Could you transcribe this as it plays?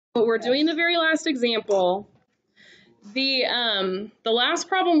we're doing the very last example. The last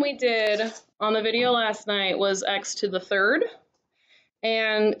problem we did on the video last night was x to the third.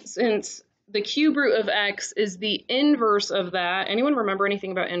 And since the cube root of x is the inverse of that, anyone remember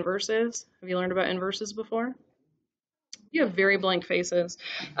anything about inverses? Have you learned about inverses before? You have very blank faces.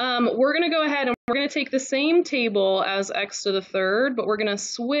 We're going to go ahead and we're going to take the same table as x to the third, but we're going to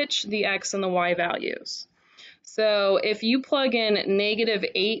switch the x and the y values. So if you plug in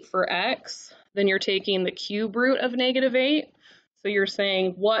 -8 for x, then you're taking the cube root of -8. So you're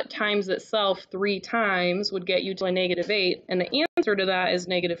saying what times itself 3 times would get you to a -8, and the answer to that is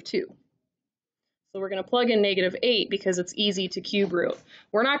 -2. So we're going to plug in -8 because it's easy to cube root.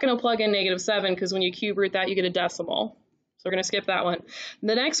 We're not going to plug in -7 because when you cube root that, you get a decimal. So we're going to skip that one.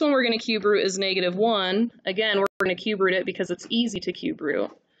 The next one we're going to cube root is -1. Again, we're going to cube root it because it's easy to cube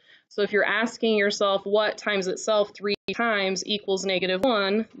root. So if you're asking yourself what times itself 3 times equals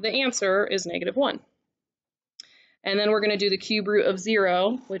 -1, the answer is -1. And then we're going to do the cube root of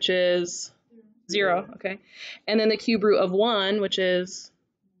 0, which is 0, okay? And then the cube root of 1, which is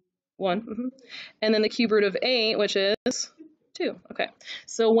 1. And then the cube root of 8, which is 2, okay?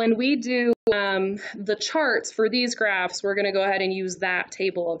 So when we do the charts for these graphs, we're going to go ahead and use that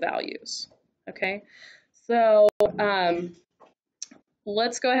table of values, okay? So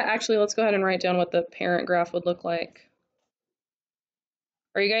let's go ahead and write down what the parent graph would look like.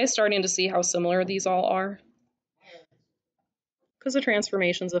 Are you guys starting to see how similar these all are? Because the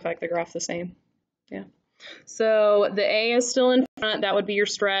transformations affect the graph the same. Yeah. So the A is still in front. That would be your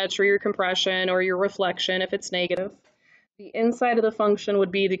stretch or your compression or your reflection if it's negative. The inside of the function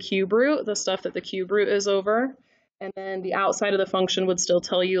would be the cube root, the stuff that the cube root is over. And then the outside of the function would still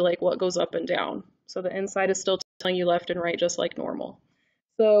tell you like what goes up and down. So the inside is still telling you left and right just like normal.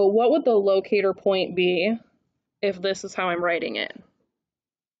 So what would the locator point be if this is how I'm writing it?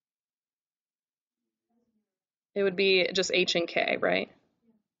 It would be just h and k, right?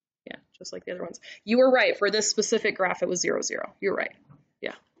 Yeah, just like the other ones. You were right. For this specific graph, it was 0, 0. You're right.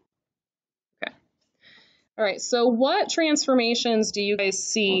 Yeah. Okay. All right, so what transformations do you guys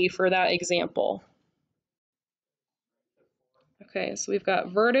see for that example? Okay, so we've got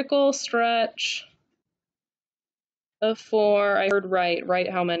vertical stretch of 4. I heard right. Right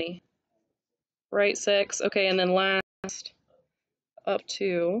how many? Right 6. Okay, and then last up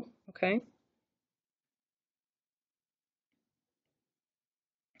 2. Okay.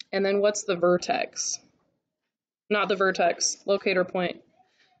 And then what's the vertex? Not the vertex, locator point.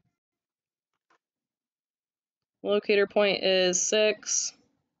 Locator point is 6,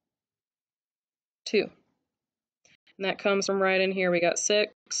 2. And that comes from right in here. We got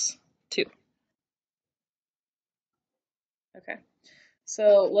 6, 2. Okay.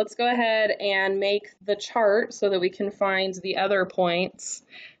 So let's go ahead and make the chart so that we can find the other points.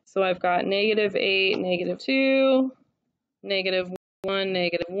 So I've got -8, -2, -1,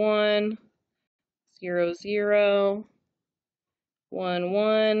 -1, 0, 0, 1,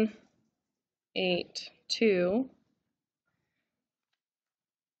 1, 8, 2.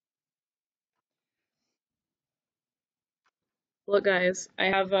 Look, guys, I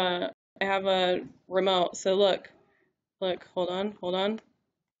have a remote. So look, hold on.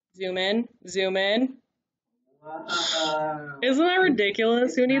 Zoom in. Isn't that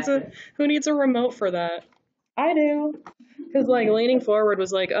ridiculous? Who needs a remote for that? I do. Because like leaning forward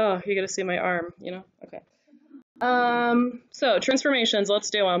was like, oh, you gotta see my arm, you know? Okay. So transformations, let's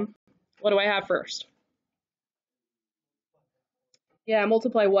do them. What do I have first? Yeah,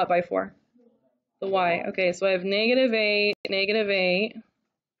 multiply what by 4? The y. Okay, so I have -8, -8,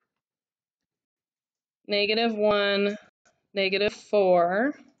 -1,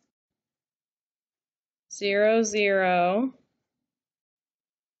 -4, 0, 0,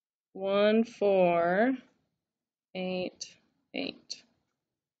 1, 4, 8, 8.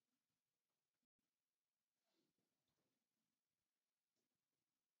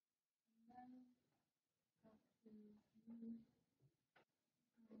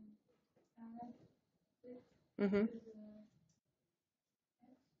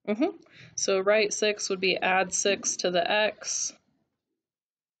 So right 6 would be add 6 to the x.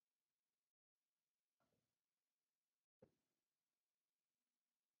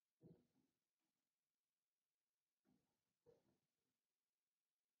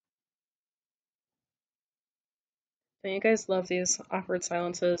 Don't you guys love these awkward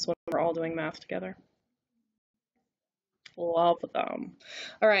silences when we're all doing math together? Love them.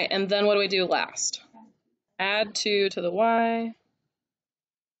 All right, and then what do we do last? Add 2 to the y.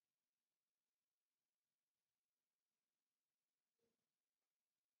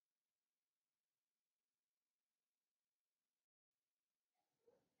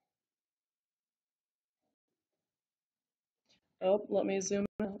 Oh, let me zoom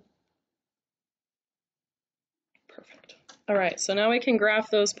out. Perfect. All right, so now we can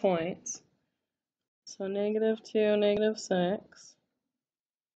graph those points. So -2, -6,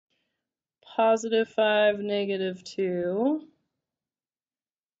 +5, -2,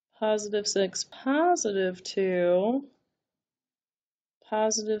 +6, +2,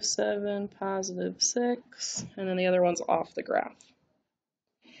 +7, +6, and then the other one's off the graph.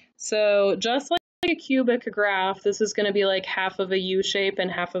 So just like a cubic graph, this is going to be like half of a U shape and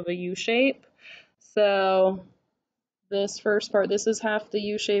half of a U shape. So this first part, this is half the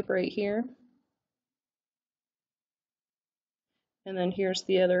U shape right here. And then here's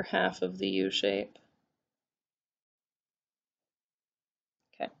the other half of the U shape.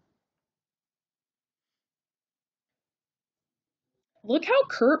 Okay. Look how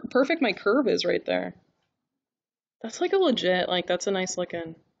perfect my curve is right there. That's like a legit, like that's a nice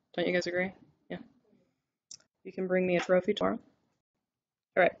looking. Don't you guys agree? Yeah. You can bring me a trophy tomorrow.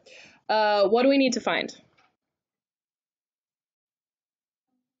 All right. What do we need to find?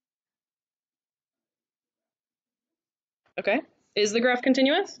 Okay. Is the graph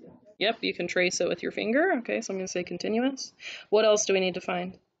continuous? Yep, you can trace it with your finger. Okay, so I'm going to say continuous. What else do we need to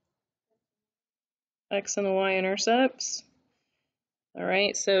find? X and the Y intercepts. All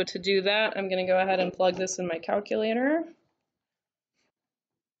right, so to do that, I'm going to go ahead and plug this in my calculator.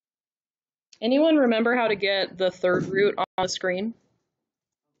 Anyone remember how to get the third root on the screen?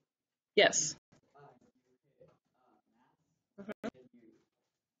 Yes.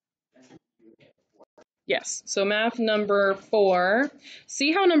 Yes, so math number 4.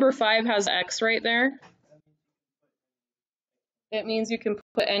 See how number 5 has X right there? It means you can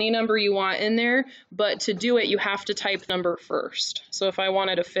put any number you want in there, but to do it, you have to type number first. So if I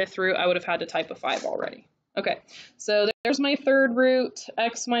wanted a 5th root, I would have had to type a 5 already. Okay, so there's my third root,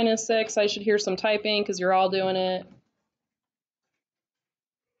 X minus 6. I should hear some typing because you're all doing it.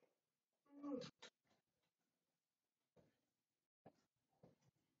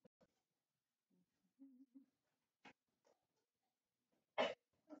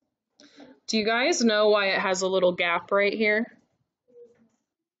 Do you guys know why it has a little gap right here?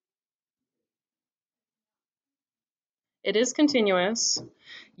 It is continuous.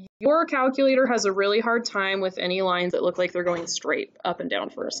 Your calculator has a really hard time with any lines that look like they're going straight up and down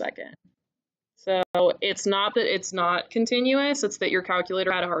for a second. So it's not that it's not continuous, it's that your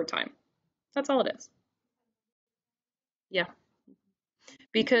calculator had a hard time. That's all it is. Yeah.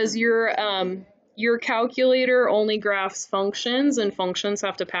 Because your calculator only graphs functions, and functions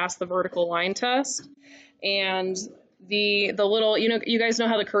have to pass the vertical line test. And the little, you guys know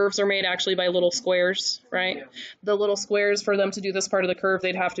how the curves are made actually by little squares, right? Yeah. The little squares, for them to do this part of the curve,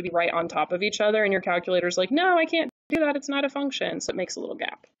 they'd have to be right on top of each other, and your calculator's like, no, I can't do that, it's not a function, so it makes a little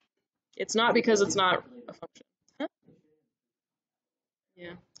gap. It's not because it's not a function. Huh?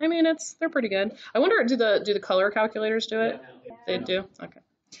 Yeah, I mean, they're pretty good. I wonder, do the color calculators do it? They do? Okay.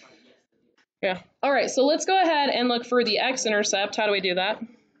 Yeah. All right, so let's go ahead and look for the x-intercept. How do we do that?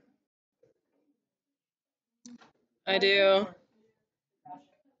 I do.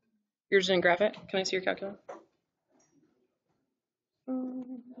 Yours didn't graph it? Can I see your calculator?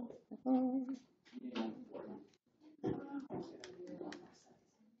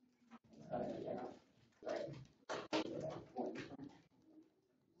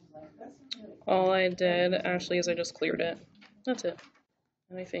 All I did, actually, is I just cleared it. That's it.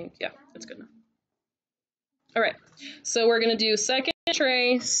 And I think, yeah, it's good enough. All right, so we're going to do second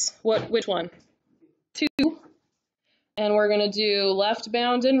trace. Which one? 2. And we're going to do left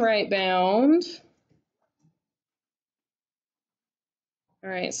bound and right bound. All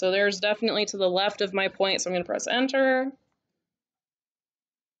right, so there's definitely to the left of my point, so I'm going to press enter.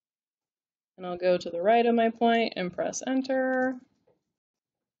 And I'll go to the right of my point and press enter.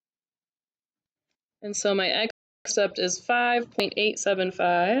 And so my x-intercept is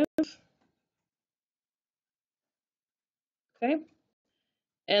 5.875. Okay.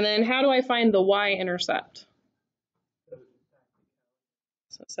 And then how do I find the y-intercept?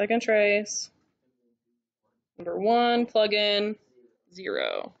 So second trace, number 1, plug in,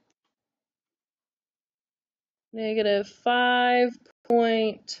 0.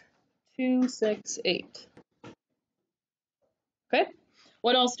 -5.268. Okay.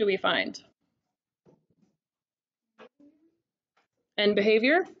 What else do we find? End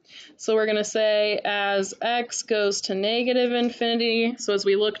behavior. So we're going to say as x goes to -infinity, so as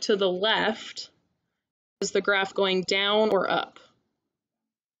we look to the left, is the graph going down or up?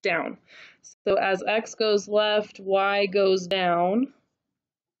 Down. So as x goes left, y goes down.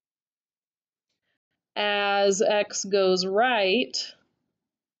 As x goes right,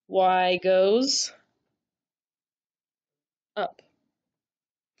 y goes up.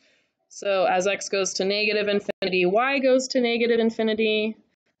 So as x goes to negative infinity, y goes to negative infinity.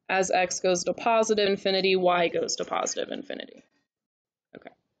 As x goes to positive infinity, y goes to positive infinity.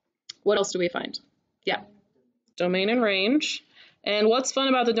 Okay. What else do we find? Yeah. Domain and range. And what's fun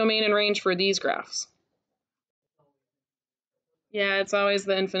about the domain and range for these graphs? Yeah, it's always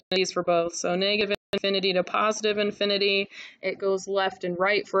the infinities for both. So negative infinity to positive infinity, it goes left and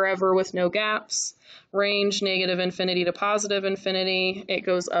right forever with no gaps. Range, negative infinity to positive infinity, it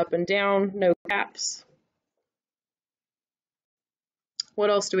goes up and down, no gaps. What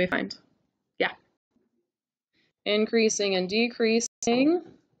else do we find? Yeah. Increasing and decreasing.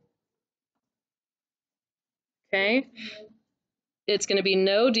 Okay. It's going to be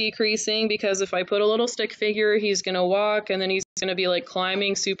no decreasing because if I put a little stick figure, he's going to walk and then he's going to be like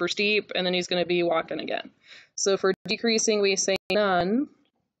climbing super steep and then he's going to be walking again. So for decreasing, we say none.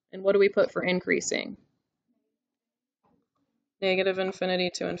 And what do we put for increasing? Negative infinity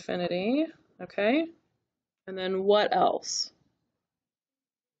to infinity. Okay. And then what else?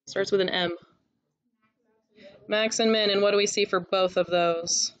 Starts with an M. Max and min. And what do we see for both of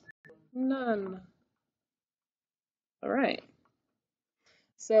those? None. All right.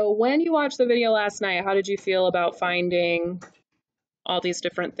 So when you watched the video last night, how did you feel about finding all these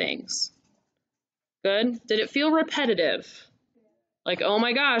different things? Good? Did it feel repetitive? Like, oh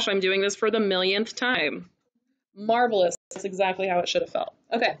my gosh, I'm doing this for the millionth time. Marvelous. That's exactly how it should have felt.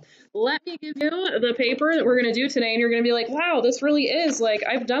 Okay, let me give you the paper that we're going to do today, and you're going to be like, wow, this really is, like,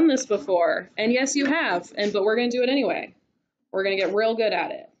 I've done this before. And yes, you have, but we're going to do it anyway. We're going to get real good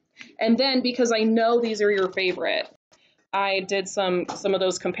at it. And then, because I know these are your favorite, I did some of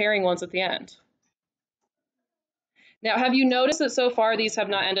those comparing ones at the end. Now, have you noticed that so far these have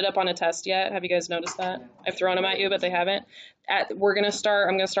not ended up on a test yet? Have you guys noticed that? I've thrown them at you, but they haven't. I'm going to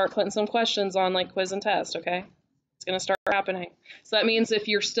start putting some questions on like quiz and test, okay? It's going to start happening. So that means if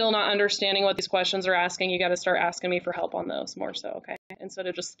you're still not understanding what these questions are asking, you got to start asking me for help on those more so, okay? Instead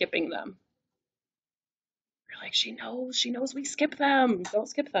of just skipping them. You're like, she knows we skip them. Don't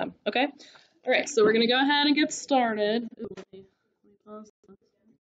skip them, okay? All right, so we're going to go ahead and get started. Ooh, let me pause this.